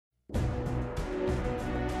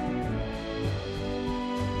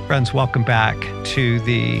Friends, welcome back to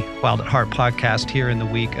the Wild at Heart podcast here in the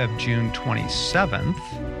week of June 27th.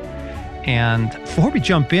 And before we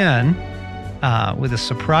jump in with a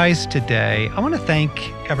surprise today, I want to thank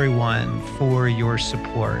everyone for your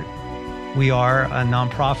support. We are a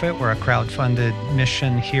nonprofit. We're a crowdfunded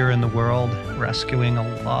mission here in the world, rescuing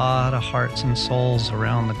a lot of hearts and souls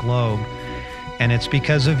around the globe. And it's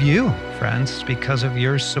because of you, friends. It's because of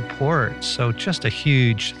your support. So just a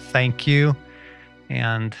huge thank you.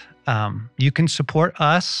 And you can support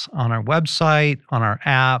us on our website, on our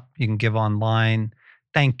app. You can give online.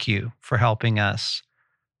 Thank you for helping us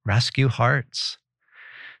rescue hearts.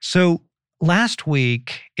 So last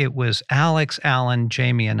week, it was Alex, Alan,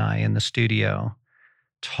 Jamie, and I in the studio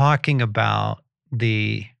talking about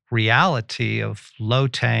the reality of low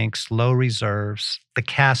tanks, low reserves, the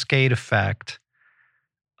cascade effect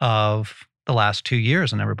of the last 2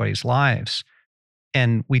 years in everybody's lives.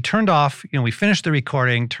 And we turned off, we finished the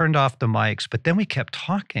recording, turned off the mics, but then we kept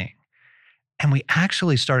talking. And we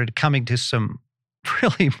actually started coming to some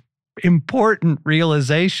really important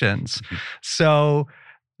realizations. Mm-hmm. So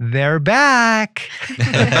they're back.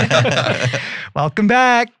 Welcome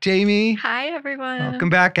back, Jamie. Hi, everyone. Welcome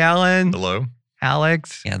back, Alan. Hello.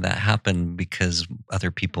 Alex. Yeah, that happened because other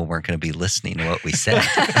people weren't going to be listening to what we said.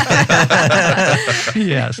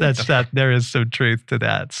 Yes, there is some truth to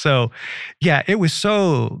that. So, yeah, it was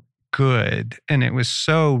so good and it was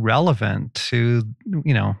so relevant to,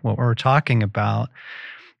 what we're talking about.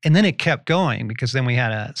 And then it kept going because then we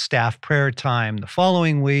had a staff prayer time the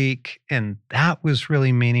following week, and that was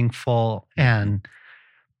really meaningful. And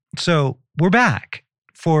so we're back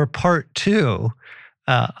for part 2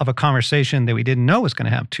 of a conversation that we didn't know was going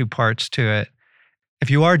to have 2 parts to it. If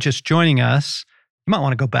you are just joining us, you might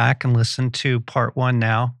want to go back and listen to part 1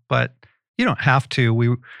 now, but you don't have to. We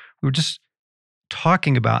were just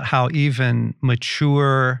talking about how even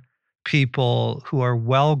mature people who are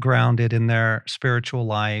well-grounded in their spiritual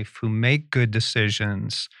life, who make good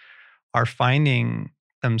decisions, are finding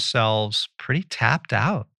themselves pretty tapped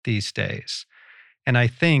out these days. And I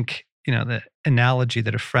think, the analogy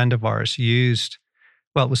that a friend of ours used,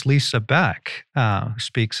 well, it was Lisa Beck, who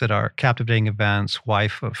speaks at our Captivating Events,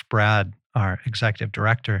 wife of Brad, our executive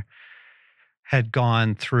director, had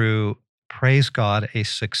gone through, praise God, a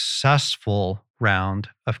successful round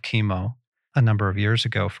of chemo a number of years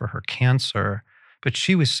ago for her cancer. But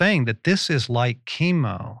she was saying that this is like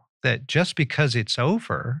chemo, that just because it's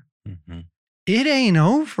over, it ain't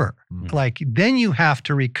over. Mm-hmm. Like, then you have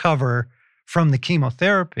to recover from the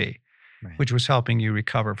chemotherapy. Right. Which was helping you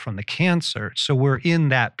recover from the cancer. So we're in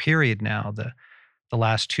that period now, the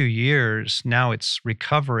last 2 years. Now it's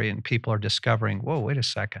recovery and people are discovering, whoa, wait a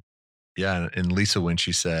second. Yeah, and Lisa, when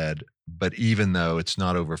she said, but even though it's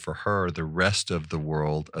not over for her, the rest of the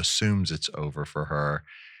world assumes it's over for her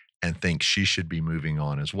and thinks she should be moving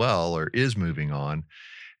on as well, or is moving on.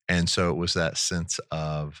 And so it was that sense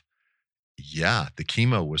of, yeah, the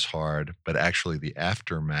chemo was hard, but actually the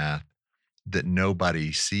aftermath that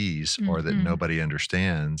nobody sees or that nobody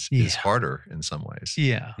understands is harder in some ways.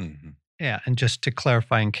 Yeah. Mm-hmm. Yeah. And just to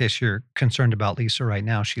clarify, in case you're concerned about Lisa right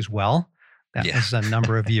now, she's well. That was a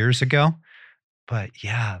number of years ago. But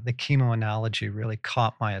yeah, the chemo analogy really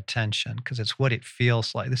caught my attention because it's what it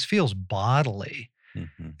feels like. This feels bodily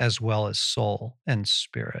as well as soul and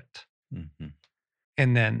spirit. Mm-hmm.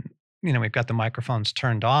 And then, we've got the microphones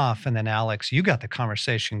turned off. And then Alex, you got the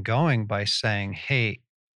conversation going by saying, hey,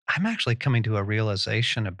 I'm actually coming to a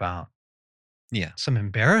realization about some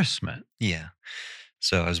embarrassment. Yeah.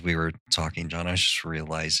 So as we were talking, John, I was just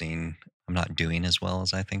realizing I'm not doing as well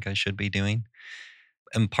as I think I should be doing.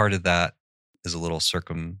 And part of that is a little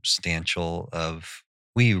circumstantial of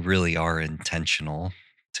we really are intentional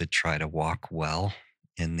to try to walk well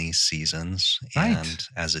in these seasons. Right. And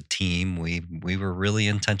as a team, we were really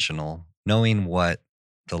intentional, knowing what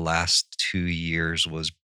the last 2 years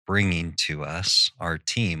was bringing to us. Our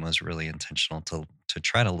team was really intentional to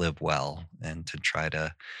try to live well and to try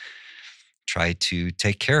to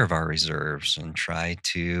take care of our reserves and try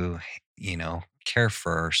to, care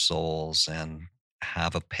for our souls and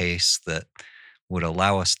have a pace that would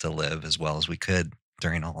allow us to live as well as we could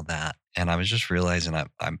during all of that. And I was just realizing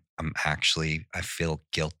I'm actually, I feel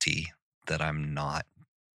guilty that I'm not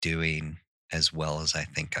doing as well as I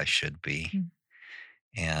think I should be.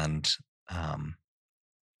 And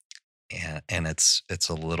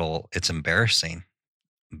it's embarrassing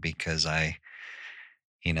because I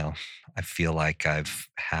feel like I've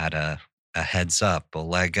had a heads up, a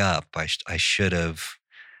leg up. I should have,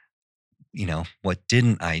 what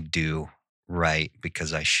didn't I do right?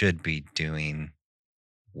 Because I should be doing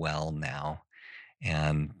well now.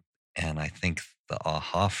 And And I think the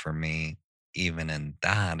aha for me, even in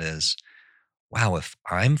that, is wow, if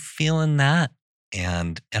I'm feeling that,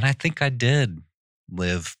 and I think I did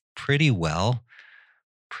live pretty well,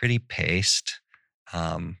 pretty paced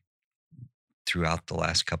um, throughout the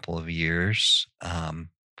last couple of years,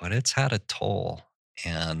 but it's had a toll,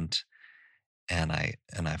 and and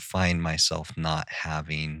I find myself not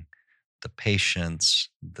having the patience,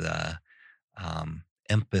 the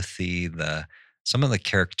empathy, the some of the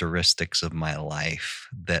characteristics of my life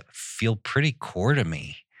that feel pretty core to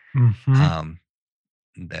me. Hmm. Um,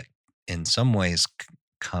 that in some ways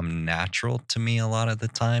come natural to me a lot of the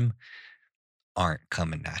time aren't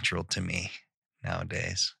coming natural to me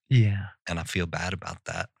nowadays. Yeah. And I feel bad about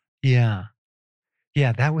that. Yeah.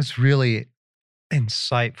 Yeah. That was really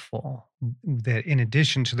insightful. That in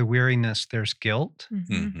addition to the weariness, there's guilt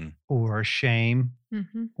Mm-hmm. Hmm. or shame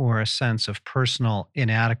Mm-hmm. or a sense of personal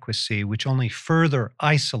inadequacy, which only further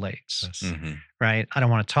isolates, Yes. Hmm. right? I don't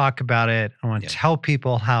want to talk about it. I want to Yeah. tell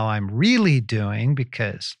people how I'm really doing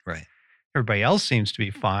because Right. everybody else seems to be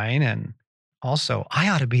fine. And also, I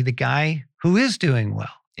ought to be the guy who is doing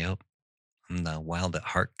well. Yep. I'm the wild at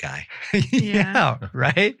heart guy Yeah,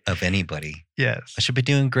 right? of anybody. Yes. I should be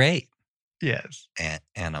doing great. Yes.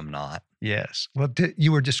 And I'm not. Yes. Well,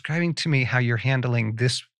 you were describing to me how you're handling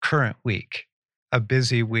this current week, a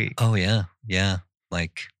busy week. Oh yeah. Yeah.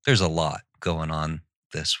 Like there's a lot going on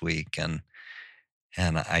this week and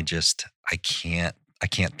I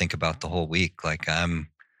can't think about the whole week. Like I'm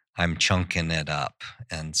chunking it up.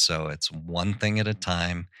 And so it's one thing at a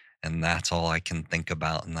time and that's all I can think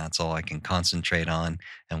about and that's all I can concentrate on.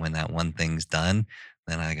 And when that one thing's done,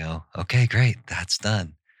 then I go, okay, great, that's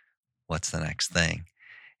done. What's the next thing?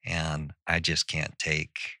 And I just can't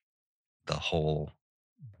take the whole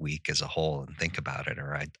week as a whole and think about it,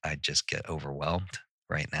 or I just get overwhelmed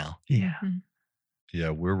right now. Yeah. Mm-hmm. Yeah,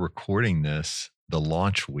 we're recording this the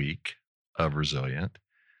launch week of Resilient.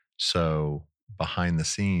 So behind the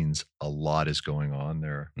scenes, a lot is going on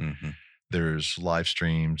there. Hmm. There's live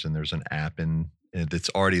streams and there's an app that's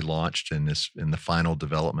already launched in the final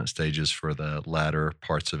development stages for the latter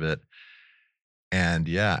parts of it. And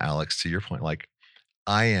yeah, Alex, to your point, like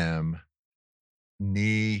I am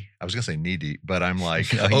I was gonna say knee deep, but I'm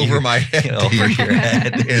like No, over my head over deep your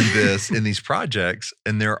head. in these projects,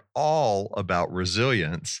 and they're all about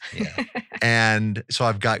resilience. Yeah. And so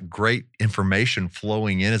I've got great information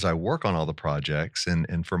flowing in as I work on all the projects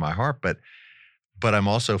and for my heart, but I'm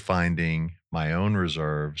also finding my own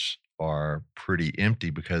reserves are pretty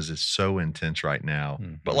empty because it's so intense right now.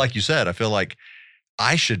 But Mhm. like you said, I feel like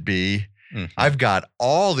I should be. Mhm. I've got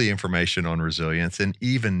all the information on resilience, and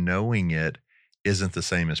even knowing it isn't the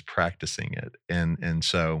same as practicing it. And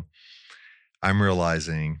so I'm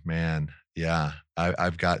realizing, man, yeah,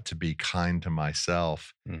 I've got to be kind to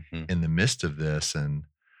myself Mhm. in the midst of this. And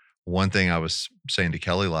one thing I was saying to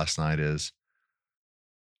Kelly last night is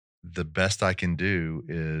the best I can do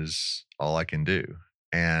is all I can do.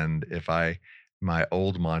 And my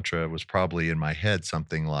old mantra was probably in my head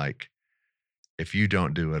something like, if you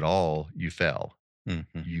don't do it all, you fail.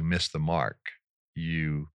 Mhm. You miss the mark,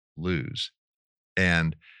 you lose.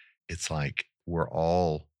 And it's like we're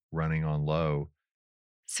all running on low.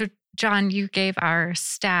 So, John, you gave our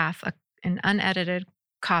staff an unedited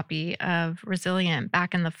copy of Resilient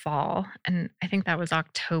back in the fall, and I think that was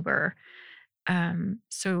October.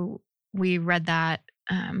 So we read that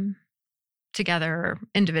together,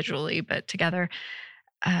 individually, but together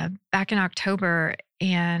back in October.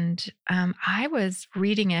 And I was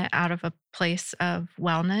reading it out of a place of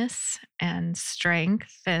wellness and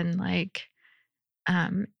strength, and like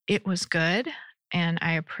it was good. And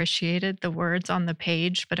I appreciated the words on the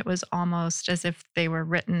page, but it was almost as if they were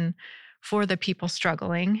written for the people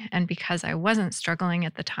struggling. And because I wasn't struggling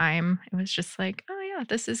at the time, it was just like, oh, yeah,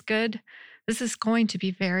 this is good. This is going to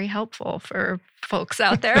be very helpful for folks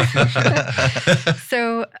out there.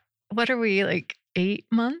 So, what are we, like 8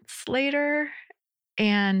 months later?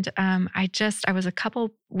 And I was a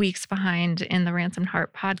couple weeks behind in the Ransomed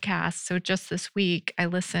Heart podcast. So just this week, I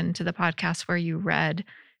listened to the podcast where you read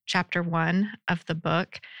chapter 1 of the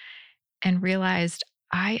book and realized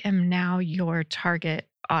I am now your target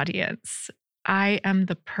audience. I am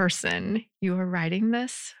the person you are writing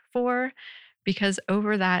this for, because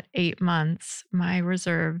over that 8 months, my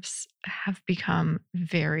reserves have become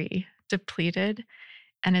very depleted,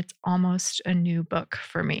 and it's almost a new book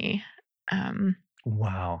for me.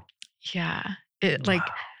 Wow. Yeah. Like,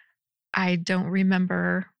 I don't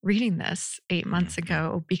remember reading this 8 months Mhm.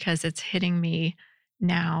 ago because it's hitting me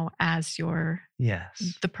now as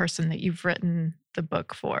Yes. the person that you've written the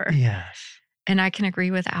book for. Yes. And I can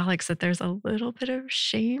agree with Alex that there's a little bit of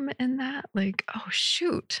shame in that. Like, oh,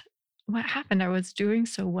 shoot, what happened? I was doing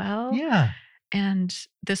so well. Yeah. And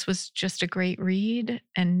this was just a great read.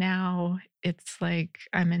 And now it's like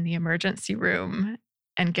I'm in the emergency room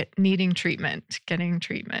and getting treatment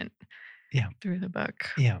Yeah. through the book.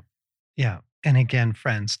 Yeah. Yeah. And again,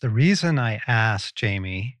 friends, the reason I asked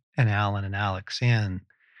Jamie and Alan and Alex in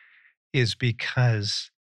is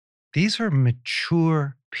because these are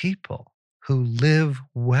mature people who live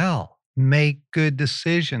well, make good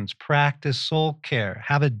decisions, practice soul care,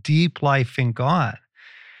 have a deep life in God.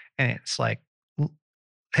 And it's like,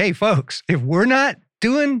 hey, folks, if we're not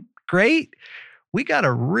doing great, we got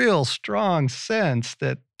a real strong sense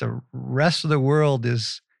that the rest of the world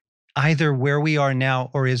is either where we are now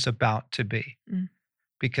or is about to be. Mm.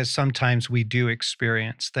 Because sometimes we do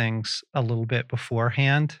experience things a little bit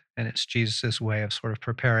beforehand, and it's Jesus's way of sort of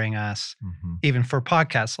preparing us, even for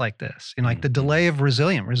podcasts like this. You know, like the delay of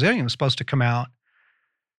Resilient. Resilient was supposed to come out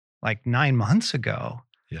like 9 months ago.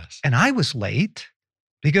 Yes. And I was late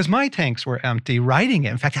because my tanks were empty writing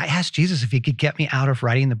it. In fact, I asked Jesus if he could get me out of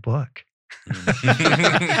writing the book.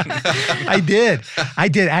 I did.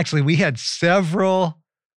 Actually, we had several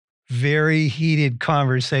very heated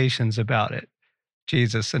conversations about it.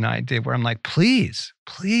 Jesus and I did, where I'm like, please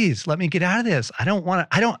let me get out of this. I don't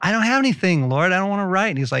have anything, Lord. I don't want to write.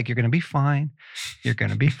 And he's like, you're going to be fine. You're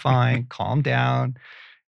going to be fine. Calm down.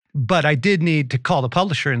 But I did need to call the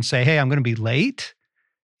publisher and say, hey, I'm going to be late.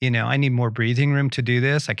 You know, I need more breathing room to do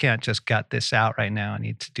this. I can't just gut this out right now. I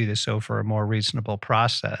need to do this over a more reasonable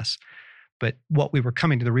process. But what we were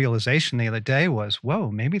coming to the realization the other day was, whoa,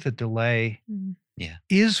 maybe the delay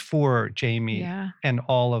is for Jamie and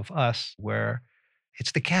all of us, where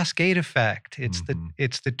it's the cascade effect. It's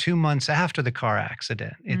the 2 months after the car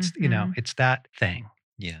accident. It's, you know, it's that thing.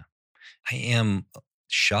 Yeah. I am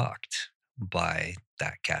shocked by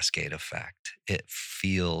that cascade effect. It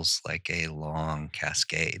feels like a long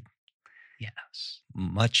cascade. Yes.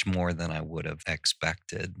 Much more than I would have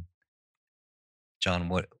expected. John,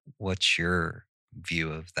 what's your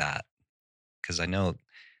view of that? Because I know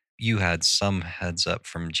you had some heads up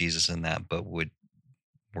from Jesus in that, but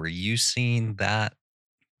were you seeing that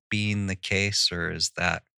being the case, or is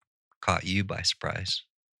that caught you by surprise?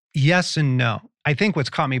 Yes and no. I think what's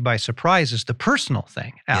caught me by surprise is the personal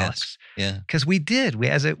thing, Alex. Yes. Yeah. Because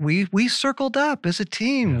we circled up as a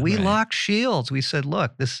team. Yeah, we right. locked shields. We said,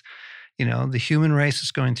 look, this, you know, the human race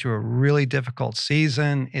is going through a really difficult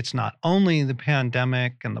season. It's not only the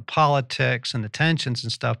pandemic and the politics and the tensions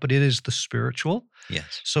and stuff, but it is the spiritual.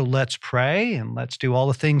 Yes. So let's pray and let's do all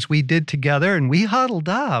the things we did together. And we huddled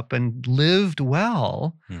up and lived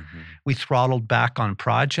well. Mm-hmm. We throttled back on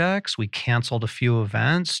projects. We canceled a few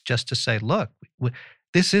events just to say, look,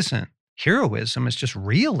 this isn't heroism. It's just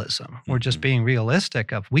realism. We're just being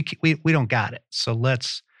realistic of we don't got it. So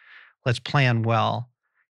let's plan well.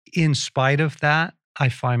 In spite of that, I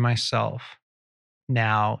find myself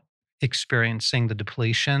now experiencing the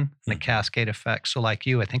depletion and the cascade effect. So like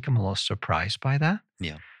you, I think I'm a little surprised by that.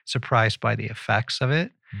 Yeah. Surprised by the effects of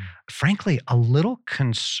it. Frankly, a little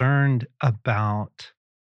concerned about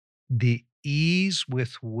the ease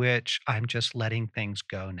with which I'm just letting things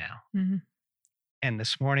go now. Mm-hmm. And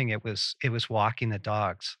this morning it was walking the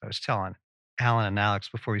dogs. I was telling Alan and Alex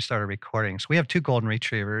before we started recording. So we have 2 golden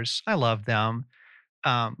retrievers. I love them.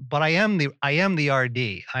 But I am the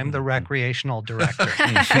RD. I'm the recreational director.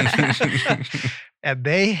 And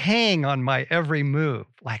they hang on my every move.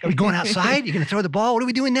 Like, are we going outside? You going to throw the ball? What are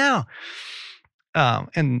we doing now?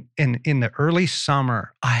 And in the early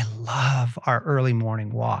summer, I love our early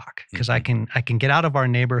morning walk because I can get out of our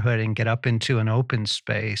neighborhood and get up into an open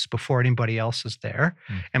space before anybody else is there.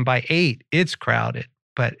 And by 8, it's crowded.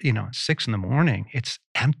 But, you know, 6 a.m, it's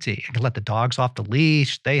empty. I can let the dogs off the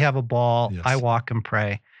leash. They have a ball. Yes. I walk and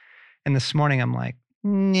pray. And this morning I'm like,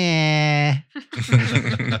 nah.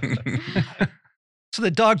 So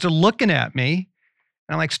the dogs are looking at me.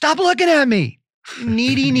 And I'm like, stop looking at me.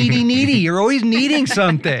 Needy. You're always needing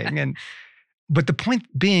something. But the point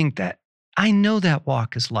being that I know that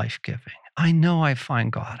walk is life-giving. I know I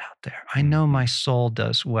find God out there. I know my soul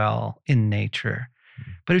does well in nature.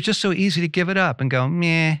 But it's just so easy to give it up and go,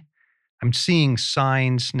 meh. I'm seeing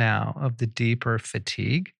signs now of the deeper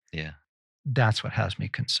fatigue. Yeah. That's what has me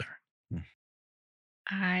concerned.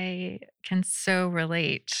 I can so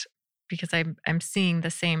relate because I'm seeing the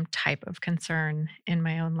same type of concern in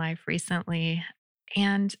my own life recently.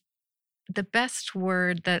 And the best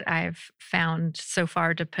word that I've found so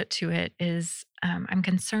far to put to it is I'm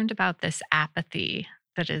concerned about this apathy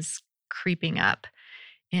that is creeping up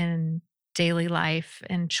in daily life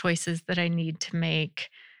and choices that I need to make.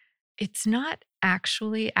 It's not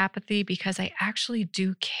actually apathy because I actually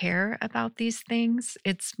do care about these things.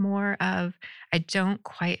 It's more of I don't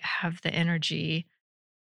quite have the energy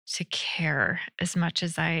to care as much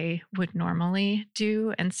as I would normally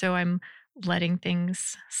do. And so I'm letting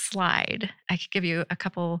things slide. I could give you a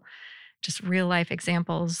couple just real life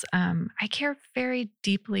examples. I care very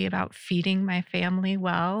deeply about feeding my family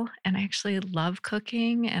well, and I actually love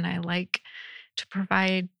cooking, and I like to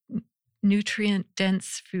provide nutrient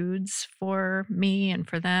dense foods for me and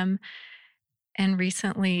for them. And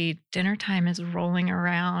recently, dinner time is rolling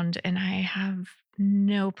around, and I have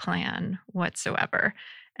no plan whatsoever.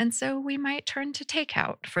 And so we might turn to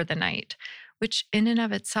takeout for the night, which in and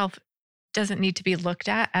of itself doesn't need to be looked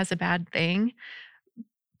at as a bad thing,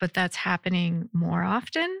 but that's happening more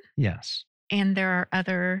often. Yes. And there are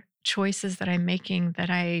other choices that I'm making that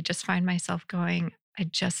I just find myself going, I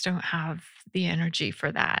just don't have the energy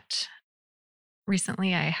for that.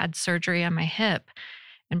 Recently, I had surgery on my hip.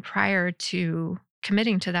 And prior to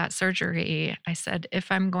committing to that surgery, I said,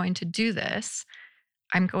 if I'm going to do this,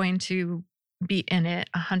 I'm going to be in it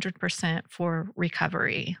 100% for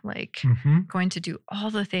recovery, like Hmm. going to do all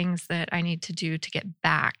the things that I need to do to get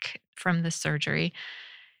back from the surgery.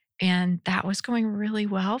 And that was going really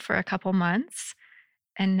well for a couple months.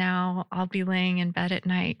 And now I'll be laying in bed at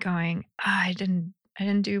night going, I didn't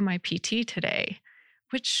do my PT today,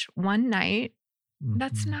 which one night,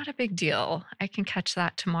 that's Hmm. not a big deal. I can catch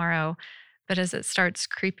that tomorrow. But as it starts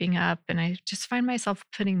creeping up, and I just find myself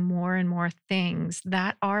putting more and more things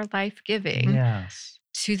that are life giving Yes.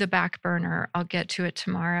 to the back burner. I'll get to it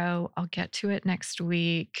tomorrow. I'll get to it next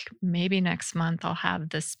week. Maybe next month I'll have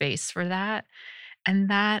the space for that. And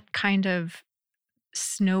that kind of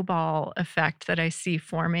snowball effect that I see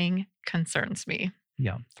forming concerns me.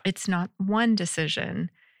 Yeah. It's not one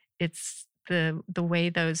decision, it's the way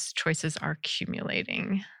those choices are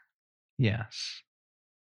accumulating. Yes.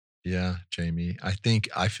 Yeah, Jamie. I think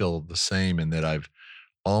I feel the same in that I've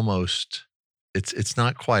almost it's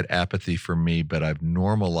not quite apathy for me, but I've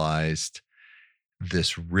normalized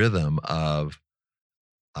this rhythm of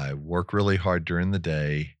I work really hard during the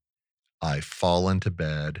day, I fall into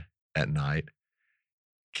bed at night.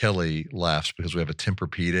 Kelly laughs because we have a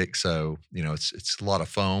Tempur-Pedic, so it's a lot of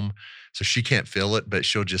foam, so she can't feel it, but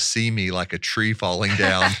she'll just see me like a tree falling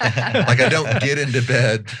down. Like I don't get into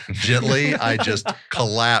bed gently, I just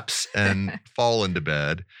collapse and fall into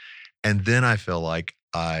bed, and then I feel like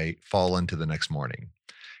I fall into the next morning,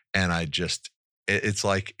 and it's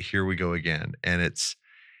like here we go again, and it's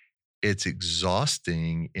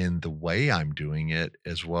exhausting in the way I'm doing it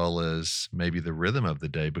as well as maybe the rhythm of the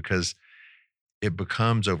day because it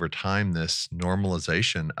becomes over time this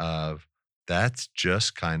normalization of that's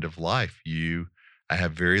just kind of life. I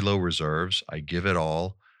have very low reserves. I give it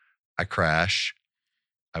all. I crash.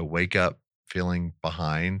 I wake up feeling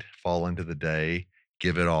behind, fall into the day,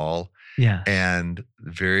 give it all. Yeah. And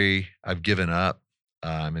I've given up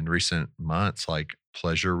in recent months, like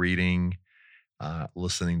pleasure reading,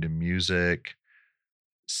 listening to music,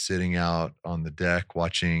 sitting out on the deck,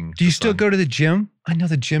 watching. Do you the still sun. go to the gym? I know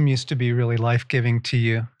the gym used to be really life-giving to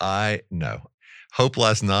you. No. Hope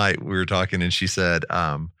last night we were talking and she said,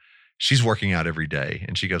 she's working out every day.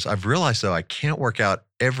 And she goes, I've realized though, I can't work out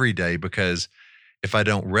every day because if I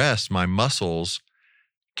don't rest, my muscles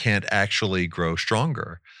can't actually grow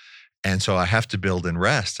stronger. And so I have to build in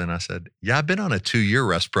rest. And I said, yeah, I've been on a 2-year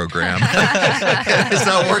rest program. It's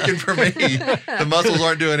not working for me. The muscles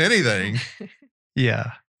aren't doing anything.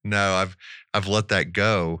 Yeah. No, I've let that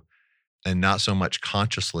go. And not so much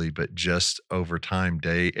consciously, but just over time,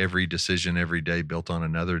 every decision every day built on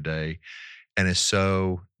another day. And it's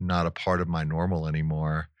so not a part of my normal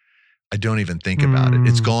anymore. I don't even think about it.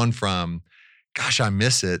 It's gone from, gosh, I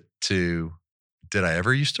miss it to, did I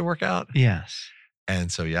ever used to work out? Yes.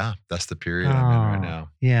 And so, yeah, that's the period I'm in right now.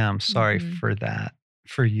 Yeah, I'm sorry Mhm. for that,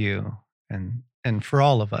 for you and for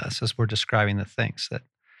all of us as we're describing the things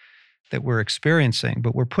that we're experiencing.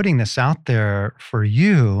 But we're putting this out there for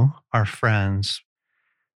you, our friends,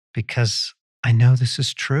 because I know this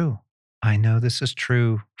is true. I know this is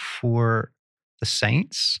true for the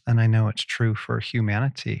saints, and I know it's true for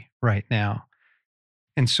humanity right now.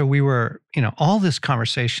 And so we were, all this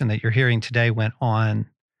conversation that you're hearing today went on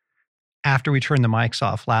after we turned the mics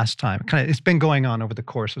off last time. It's been going on over the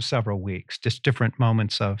course of several weeks, just different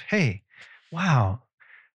moments of, hey, wow,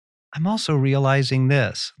 I'm also realizing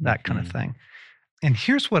this, that kind of Mhm. thing. And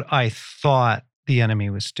here's what I thought the enemy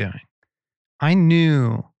was doing. I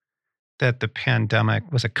knew that the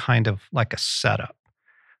pandemic was a kind of like a setup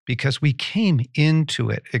because we came into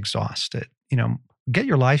it exhausted. get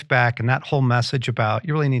your life back. And that whole message about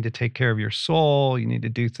you really need to take care of your soul, you need to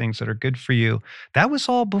do things that are good for you, that was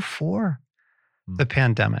all before the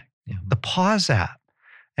pandemic. The Pause app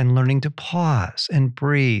and learning to pause and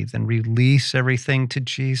breathe and release everything to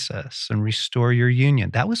Jesus and restore your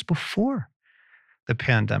union. That was before the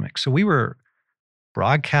pandemic. So we were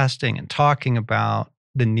broadcasting and talking about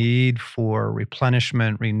the need for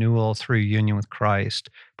replenishment, renewal through union with Christ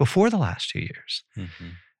before the last 2 years.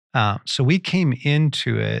 So we came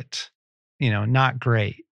into it, not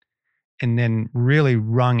great, and then really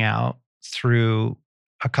wrung out through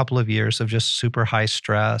a couple of years of just super high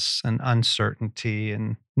stress and uncertainty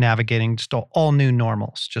and navigating just all new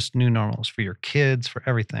normals, just new normals for your kids, for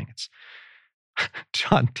everything. It's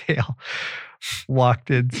John Dale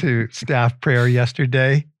walked into staff prayer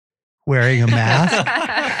yesterday wearing a mask.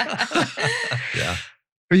 Yeah.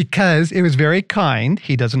 Because it was very kind.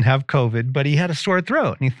 He doesn't have COVID, but he had a sore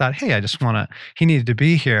throat. And he thought, hey, he needed to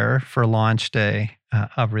be here for launch day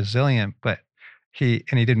of Resilient, but he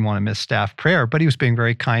didn't want to miss staff prayer, but he was being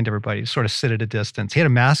very kind to everybody, sort of sit at a distance. He had a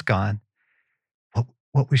mask on.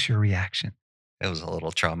 What was your reaction? It was a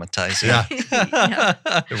little traumatizing. Yeah.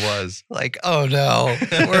 It was. Like, oh no,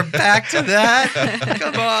 we're back to that?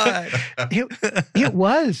 Come on. It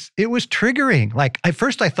was triggering. Like at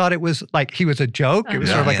first I thought it was like he was a joke. It was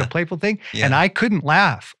sort of like a playful thing. Yeah. And I couldn't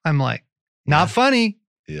laugh. I'm like, not funny.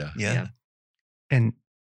 Yeah. And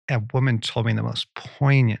a woman told me the most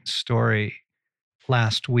poignant story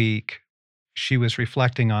last week. She was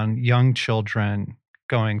reflecting on young children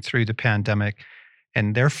going through the pandemic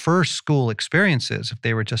and their first school experiences, if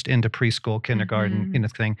they were just into preschool, kindergarten,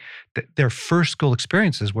 their first school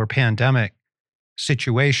experiences were pandemic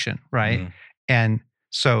situation, right? And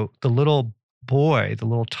so the little boy, the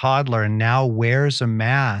little toddler, now wears a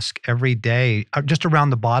mask every day, just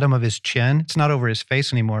around the bottom of his chin. It's not over his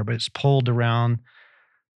face anymore, but it's pulled around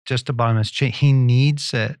just the bottom of his chin. He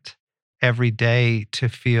needs it every day to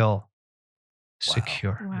feel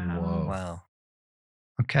secure. Wow.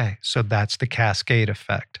 Okay, so that's the cascade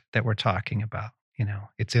effect that we're talking about.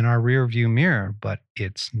 It's in our rear view mirror, but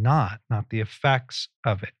it's not the effects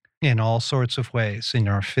of it in all sorts of ways, in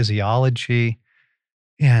our physiology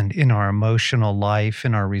and in our emotional life,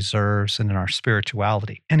 in our reserves and in our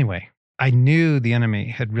spirituality. Anyway, I knew the enemy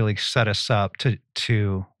had really set us up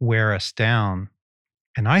to wear us down.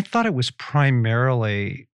 And I thought it was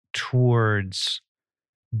primarily towards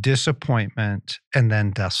disappointment and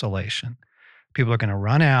then desolation. People are going to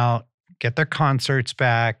run out, get their concerts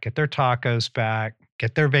back, get their tacos back,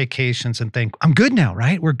 get their vacations and think, I'm good now,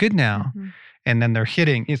 right? We're good now. And then they're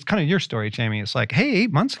hitting, it's kind of your story, Jamie. It's like, hey,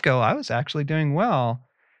 8 months ago, I was actually doing well.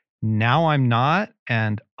 Now I'm not.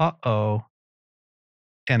 And uh-oh.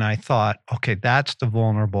 And I thought, okay, that's the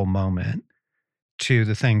vulnerable moment to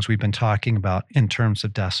the things we've been talking about in terms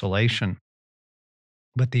of desolation.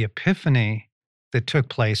 But the epiphany that took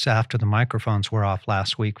place after the microphones were off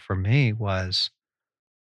last week for me was,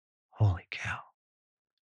 holy cow,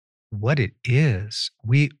 what it is.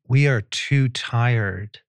 We are too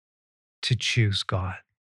tired to choose God.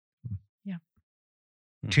 Yeah.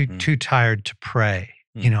 Too tired to pray.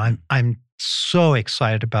 I'm so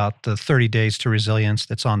excited about the 30 Days to Resilience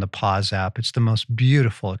that's on the Pause app. It's the most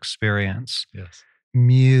beautiful experience. Yes.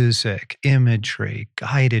 Music, imagery,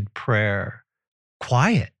 guided prayer,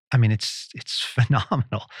 quiet. I mean, it's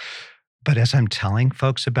phenomenal. But as I'm telling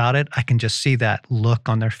folks about it, I can just see that look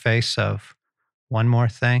on their face of one more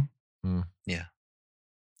thing. Yeah.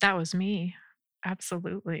 That was me.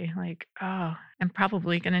 Absolutely. Like, oh, I'm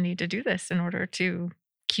probably going to need to do this in order to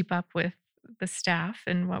keep up with the staff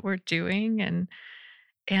and what we're doing.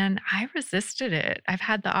 And I resisted it. I've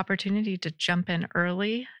had the opportunity to jump in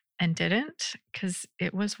early and didn't because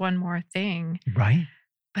it was one more thing. Right.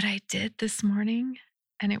 But I did this morning.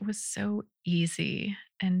 And it was so easy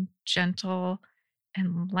and gentle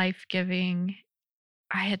and life-giving.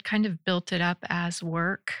 I had kind of built it up as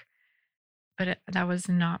work, but that was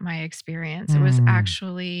not my experience. It was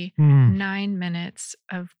actually 9 minutes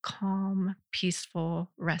of calm,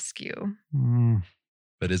 peaceful rescue.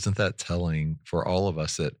 But isn't that telling for all of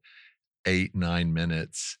us that 8-9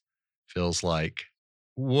 minutes feels like,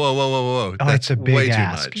 whoa. Oh, That's it's a big way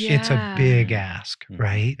ask. too much. It's a big ask,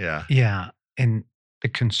 right? Yeah. Yeah. And the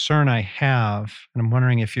concern I have, and I'm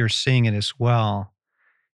wondering if you're seeing it as well,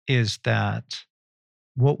 is that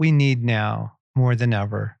what we need now more than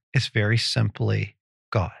ever is very simply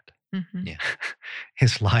God. Yeah.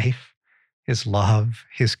 His life, his love,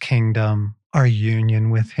 his kingdom, our union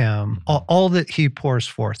with him, all that he pours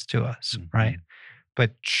forth to us, right?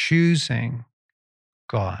 But choosing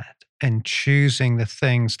God and choosing the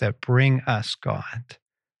things that bring us God,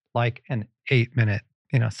 like an 8-minute,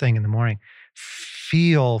 thing in the morning,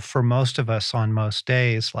 feel for most of us on most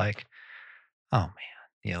days like, oh man.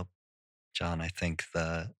 Yep. John, I think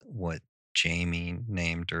what Jamie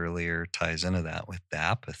named earlier ties into that with the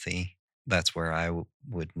apathy. That's where I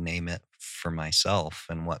would name it for myself,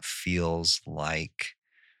 and what feels like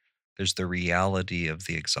there's the reality of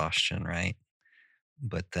the exhaustion, right?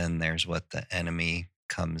 But then there's what the enemy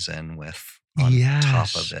comes in with on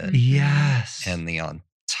top of Yes. it. Yes. And the on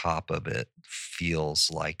top of it feels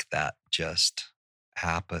like that just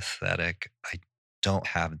apathetic. I don't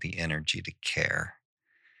have the energy to care.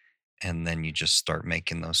 And then you just start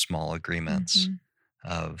making those small agreements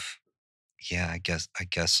of, yeah, I guess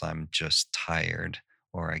I'm just tired,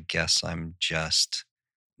 or I guess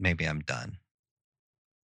maybe I'm done.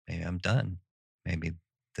 Maybe I'm done. Maybe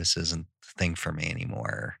this isn't the thing for me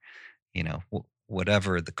anymore.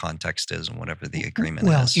 Whatever the context is and whatever the agreement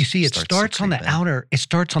Well, is. you see, it starts on the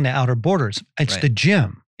outer borders. It's Right. the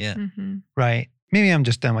gym, Yeah. right? Maybe I'm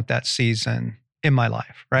just done with that season in my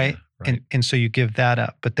life, right? Yeah, right. And so you give that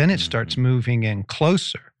up, but then it starts moving in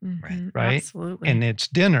closer, Right. right? Absolutely. And it's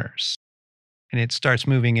dinners, and it starts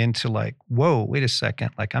moving into like, whoa, wait a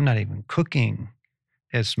second, like I'm not even cooking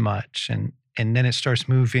as much, and then it starts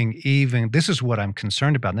moving even. This is what I'm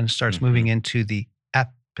concerned about. Then it starts moving into the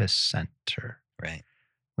epicenter, Right.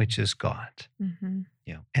 which is God.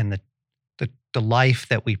 Yeah. And the life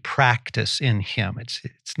that we practice in Him.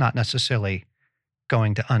 It's not necessarily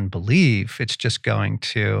going to unbelief. It's just going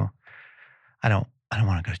to, I don't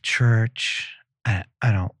want to go to church. I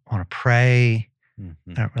don't want to pray.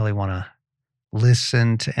 I don't really want to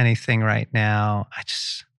listen to anything right now.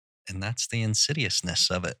 And that's the insidiousness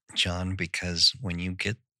of it, John, because when you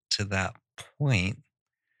get to that point,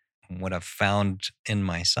 what I've found in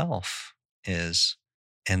myself is,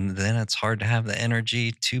 and then it's hard to have the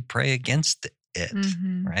energy to pray against it,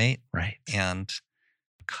 right? Right. And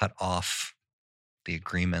cut off the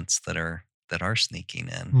agreements that are sneaking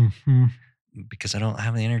in, because I don't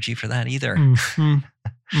have the energy for that either.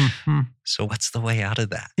 So what's the way out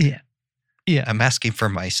of that? Yeah. I'm asking for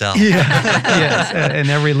myself. Yes. And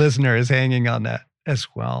every listener is hanging on that as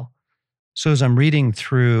well. So as I'm reading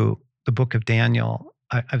through the book of Daniel,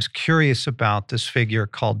 I was curious about this figure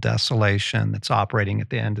called desolation that's operating at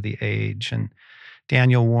the end of the age. And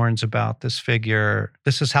Daniel warns about this figure.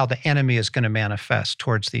 This is how the enemy is going to manifest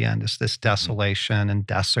towards the end, is this desolation and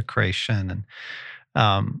desecration.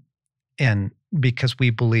 And because we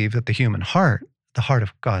believe that the human heart, the heart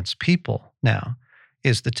of God's people now,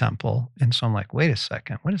 is the temple. And so I'm like, wait a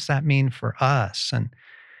second, what does that mean for us?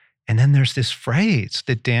 And then there's this phrase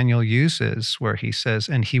that Daniel uses where he says,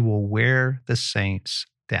 and he will wear the saints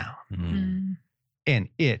down. And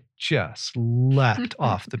it just leapt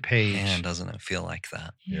off the page. Man, doesn't it feel like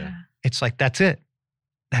that? Yeah. It's like, that's it.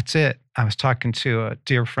 That's it. I was talking to a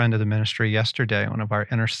dear friend of the ministry yesterday, one of our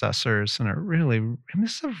intercessors, and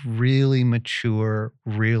this is a really mature,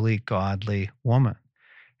 really godly woman.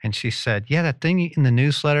 And she said, yeah, that thing in the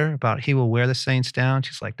newsletter about he will wear the saints down,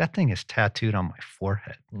 she's like, that thing is tattooed on my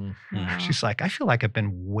forehead. Wow. She's like, I feel like I've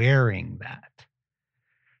been wearing that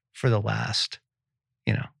for the last,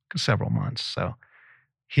 several months. So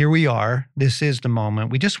here we are. This is the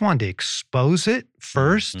moment. We just wanted to expose it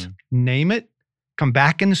first, name it, come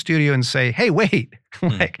back in the studio and say, hey, wait,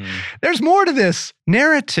 there's more to this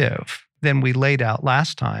narrative than we laid out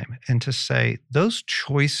last time. And to say those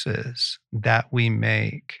choices that we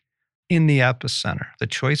make in the epicenter, the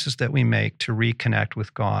choices that we make to reconnect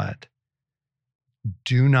with God,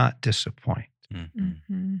 do not disappoint,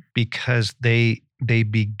 because they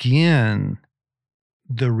begin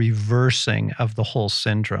the reversing of the whole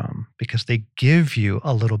syndrome, because they give you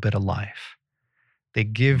a little bit of life. They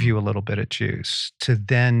give you a little bit of juice to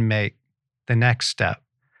then make the next step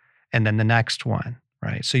and then the next one,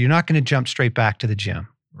 right? So you're not going to jump straight back to the gym.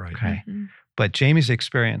 Right. Okay. But Jamie's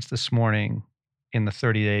experience this morning in the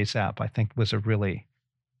 30 Days app, I think, was a really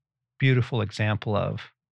beautiful example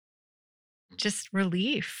of Just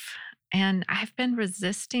relief. And I've been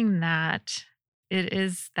resisting that. It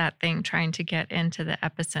is that thing trying to get into the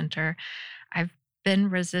epicenter. I've been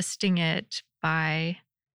resisting it by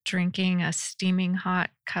drinking a steaming hot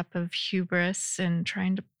cup of hubris and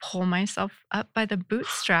trying to pull myself up by the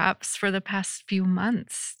bootstraps for the past few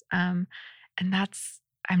months. And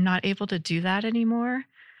I'm not able to do that anymore.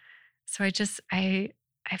 So I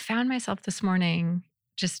found myself this morning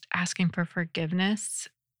just asking for forgiveness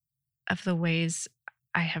of the ways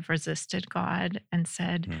I have resisted God and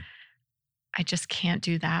said, I just can't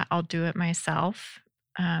do that. I'll do it myself.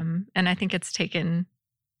 And I think it's taken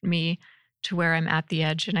me to where I'm at the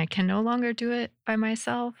edge and I can no longer do it by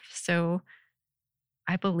myself. So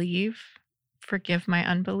I believe, forgive my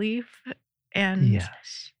unbelief. And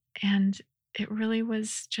Yes. and it really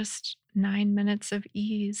was just 9 minutes of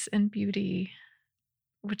ease and beauty,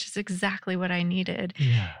 which is exactly what I needed.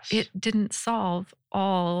 Yes. It didn't solve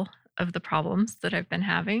all of the problems that I've been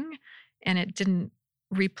having, and it didn't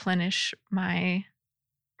replenish my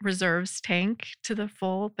reserves tank to the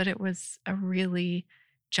full, but it was a really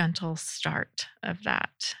gentle start of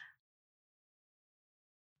that.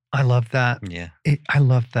 I love that. Yeah. I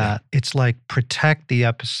love that. It's like protect the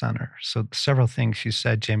epicenter. So several things you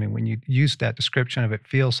said, Jamie, when you use that description of it,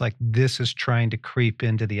 feels like this is trying to creep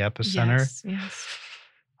into the epicenter. Yes, yes.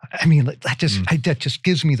 I mean, that just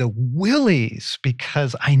gives me the willies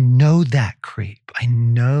because I know that creep. I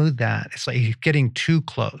know that. It's like you're getting too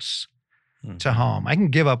close to home. I can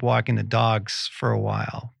give up walking the dogs for a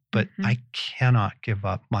while, but I cannot give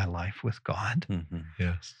up my life with God,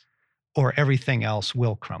 Yes. or everything else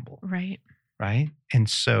will crumble. Right. Right. And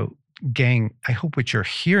so, gang, I hope what you're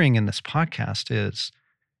hearing in this podcast is,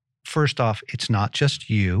 first off, it's not just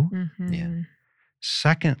you. Mhm.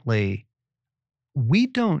 Secondly, we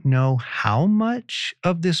don't know how much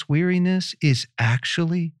of this weariness is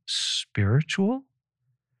actually spiritual,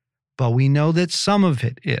 but we know that some of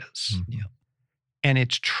it is. Yeah. And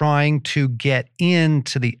it's trying to get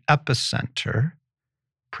into the epicenter.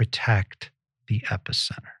 Protect the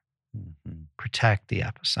epicenter. Protect the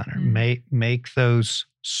epicenter. Make those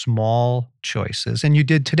small choices. And you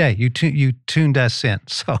did today. You tuned us in.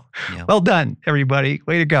 So well done, everybody.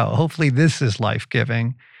 Way to go. Hopefully this is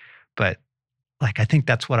life-giving. But I think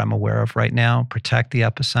that's what I'm aware of right now. Protect the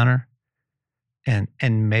epicenter and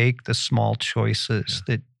make the small choices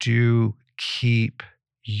that do keep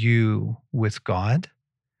you with God,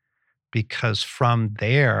 because from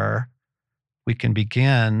there we can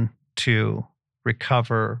begin to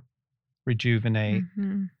recover, rejuvenate,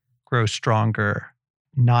 grow stronger,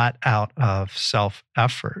 not out of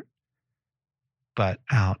self-effort, but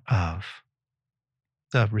out of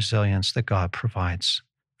the resilience that God provides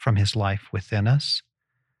from his life within us.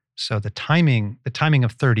 So the timing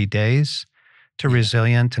of 30 days to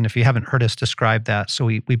resilient, and if you haven't heard us describe that, so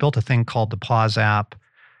we built a thing called the Pause app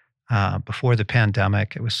before the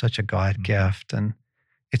pandemic. It was such a God gift, and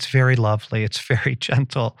it's very lovely. It's very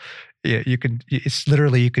gentle. It's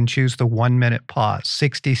literally, you can choose the 1 minute pause,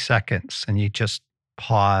 60 seconds, and you just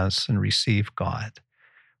pause and receive God.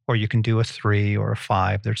 Or you can do a 3 or a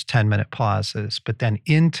 5. There's 10-minute pauses. But then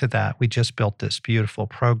into that, we just built this beautiful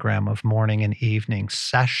program of morning and evening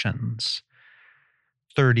sessions,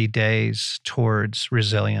 30 days towards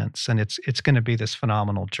resilience. And it's going to be this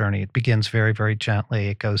phenomenal journey. It begins very, very gently.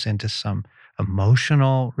 It goes into some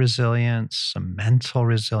emotional resilience, some mental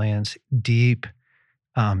resilience, deep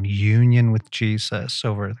union with Jesus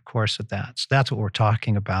over the course of that. So that's what we're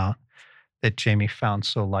talking about, that Jamie found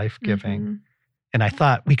so life-giving. And I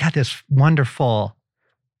thought we got this wonderful,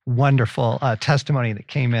 wonderful testimony that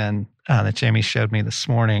came in that Jamie showed me this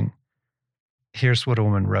morning. Here's what a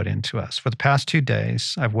woman wrote into us. For the past 2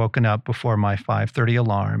 days, I've woken up before my 5:30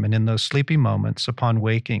 alarm, and in those sleepy moments upon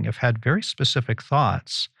waking, I've had very specific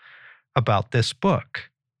thoughts about this book.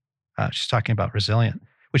 She's talking about Resilient,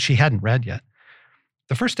 which she hadn't read yet.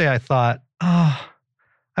 The first day I thought,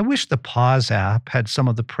 I wish the Pause app had some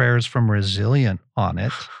of the prayers from Resilient on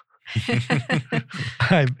it.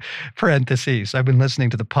 Parentheses, I've been listening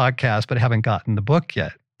to the podcast, but haven't gotten the book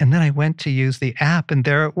yet. And then I went to use the app, and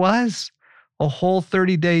there it was, a whole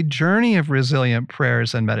 30-day journey of resilient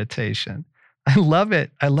prayers and meditation. I love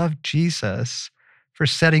it. I love Jesus for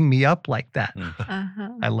setting me up like that.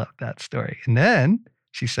 I love that story. And then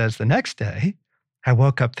she says the next day, I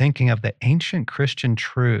woke up thinking of the ancient Christian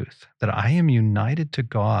truth that I am united to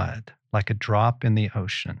God like a drop in the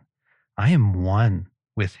ocean. I am one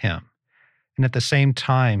with him. And at the same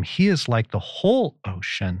time, he is like the whole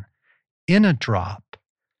ocean in a drop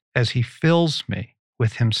as he fills me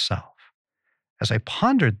with himself. As I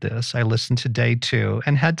pondered this, I listened to day 2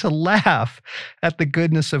 and had to laugh at the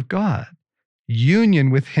goodness of God. Union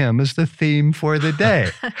with him is the theme for the day.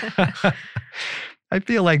 I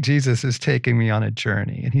feel like Jesus is taking me on a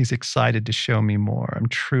journey, and he's excited to show me more. I'm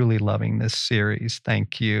truly loving this series.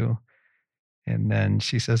 Thank you. And then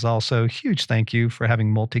she says also, huge thank you for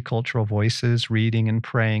having multicultural voices, reading and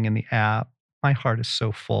praying in the app. My heart is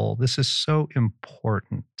so full. This is so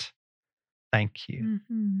important. Thank you.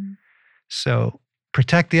 So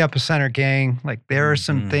protect the epicenter, gang. There are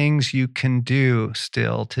some things you can do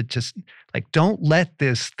still to just don't let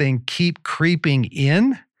this thing keep creeping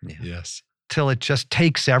in. Yes. Till it just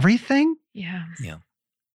takes everything. Yeah.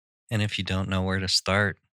 And if you don't know where to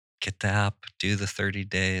start, get the app, do the 30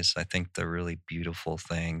 days. I think the really beautiful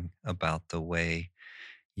thing about the way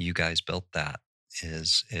you guys built that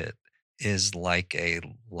is it is like a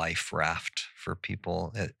life raft for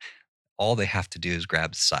people. All they have to do is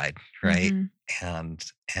grab the side, right? Hmm.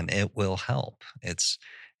 And it will help. It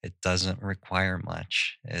doesn't require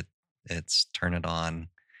much. It's turn it on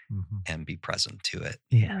Mhm. and be present to it,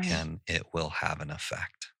 Yes. Right. and it will have an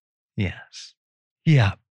effect. Yes.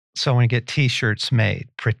 Yeah. So I want to get t-shirts made.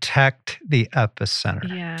 Protect the epicenter.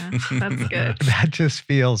 Yeah, that's good. That just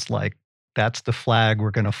feels like that's the flag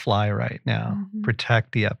we're going to fly right now. Mhm.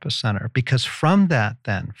 Protect the epicenter. Because from that,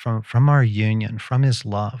 then, from our union, from his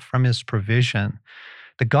love, from his provision,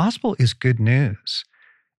 the gospel is good news.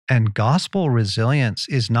 And gospel resilience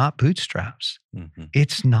is not bootstraps. Mhm.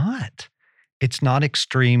 It's not. It's not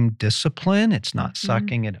extreme discipline. It's not Mhm.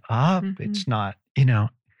 sucking it up. Mhm. It's not,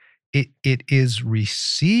 it is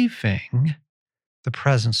receiving the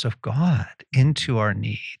presence of God into our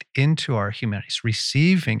need, into our humanity, it's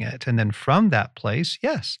receiving it. And then from that place,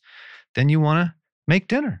 yes, then you want to make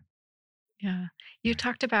dinner. Yeah. You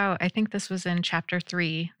talked about, I think this was in chapter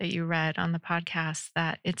 3 that you read on the podcast,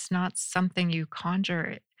 that it's not something you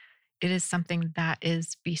conjure, it is something that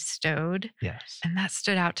is bestowed. Yes. And that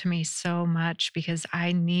stood out to me so much because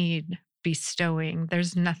I need bestowing.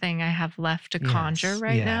 There's nothing I have left to conjure Yes.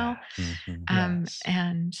 right now. Mhm. Yes.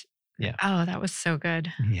 And Yeah. oh, that was so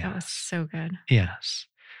good. That was Yes. so good. Yes.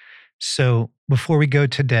 So before we go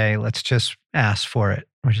today, let's just ask for it.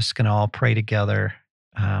 We're just going to all pray together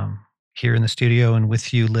here in the studio and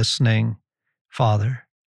with you listening. Father,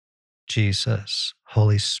 Jesus,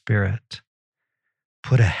 Holy Spirit,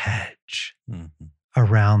 put a hedge Mhm.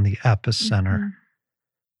 around the epicenter. Mhm.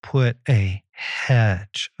 Put a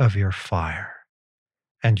hedge of your fire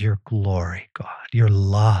and your glory, God, your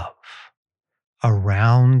love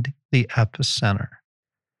around the epicenter,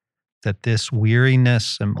 that this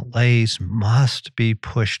weariness and malaise must be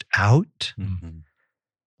pushed out. Mhm.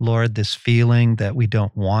 Lord, this feeling that we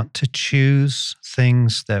don't want to choose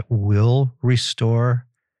things that will restore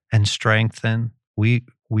and strengthen, we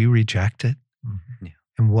reject it. Mhm. Yeah.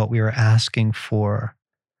 And what we are asking for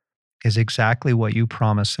is exactly what you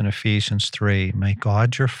promise in Ephesians 3. May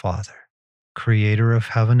God your Father, creator of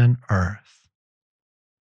heaven and earth,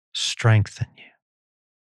 strengthen you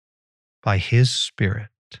by his Spirit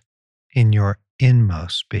in your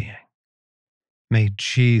inmost being. May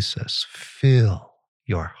Jesus fill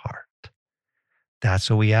your heart. That's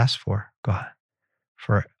what we ask for, God.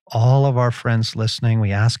 For all of our friends listening,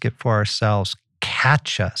 we ask it for ourselves.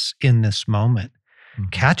 Catch us in this moment.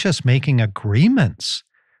 Mhm. Catch us making agreements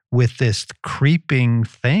with this creeping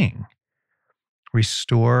thing.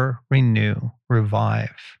 Restore, renew,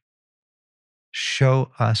 revive.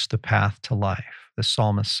 Show us the path to life. The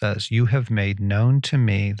psalmist says, you have made known to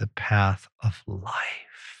me the path of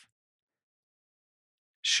life.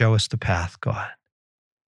 Show us the path, God.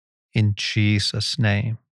 In Jesus'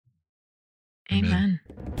 name. Amen.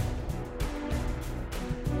 Amen.